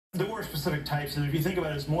There were specific types, and if you think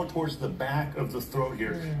about it, it's more towards the back of the throat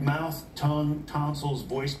here. Mouth, tongue, tonsils,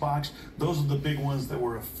 voice box, those are the big ones that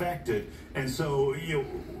were affected. And so,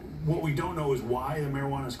 what we don't know is why the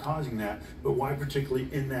marijuana is causing that, but why particularly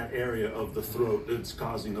in that area of the throat it's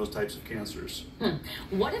causing those types of cancers.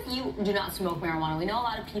 What if you do not smoke marijuana? We know a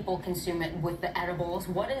lot of people consume it with the edibles.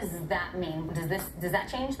 What does that mean? Does that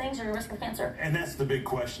change things or your risk of cancer? And that's the big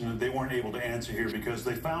question that they weren't able to answer here, because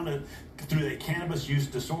they found it through the cannabis use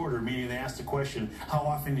disorder, meaning they asked the question, how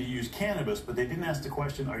often do you use cannabis? But they didn't ask the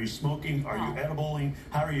question, are you smoking? Are you edibling?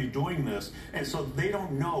 How are you doing this? And so they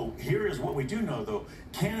don't know. Here is what we do know, though.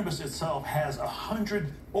 Cannabis itself has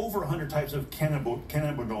over 100 types of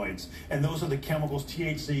cannabinoids, and those are the chemicals,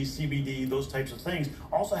 THC, CBD, those types of things.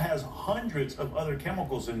 Also has hundreds of other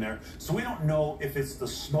chemicals in there, so we don't know if it's the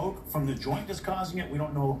smoke from the joint that's causing it. We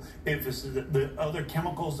don't know if it's the other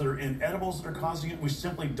chemicals that are in edibles that are causing it. We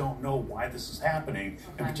simply don't know why this is happening,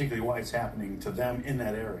 and particularly why it's happening to them in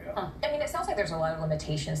that area. I mean, it sounds like there's a lot of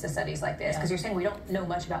limitations to studies like this, because you're saying we don't know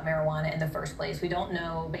much about marijuana in the first place. We don't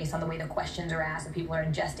know based on the way the questions are asked, and people are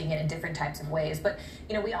ingesting it in different types of ways. But,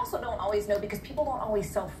 we also don't always know, because people don't always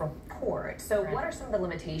self-report. So what are some of the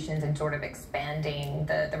limitations in sort of expanding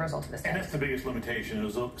the results of the study? And that's the biggest limitation,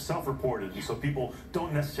 is self-reported. And so people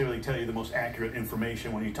don't necessarily tell you the most accurate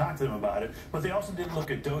information when you talk to them about it. But they also didn't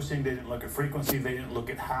look at dosing, they didn't look at frequency, they didn't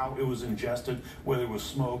look at how it was ingested, whether it was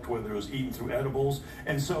smoked, whether it was eaten through edibles.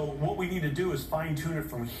 And so what we need to do is fine-tune it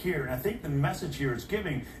from here. And I think the message here it's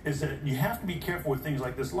giving is that you have to be careful with things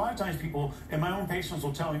like this. A lot of times people, and my own patients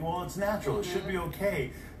will tell me, well, it's natural, it should be okay.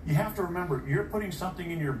 You have to remember, you're putting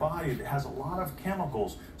something in your body that has a lot of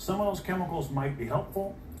chemicals. Some of those chemicals might be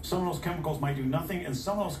helpful, some of those chemicals might do nothing, and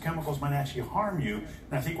some of those chemicals might actually harm you.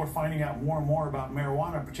 And I think we're finding out more and more about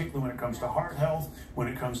marijuana, particularly when it comes to heart health, when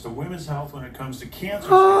it comes to women's health, when it comes to cancer.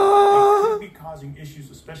 It could be causing issues,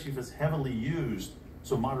 especially if it's heavily used.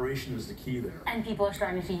 So moderation is the key there. And people are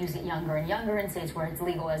starting to use it younger and younger in states where it's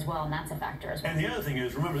legal as well, and that's a factor as well. And the other thing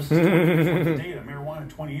is, remember, this is 20 years worth of data. Marijuana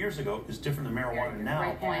 20 years ago is different than marijuana now.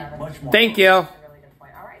 Great point. Much more. Thank you. Really good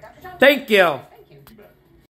point. All right, Dr. John. Thank you.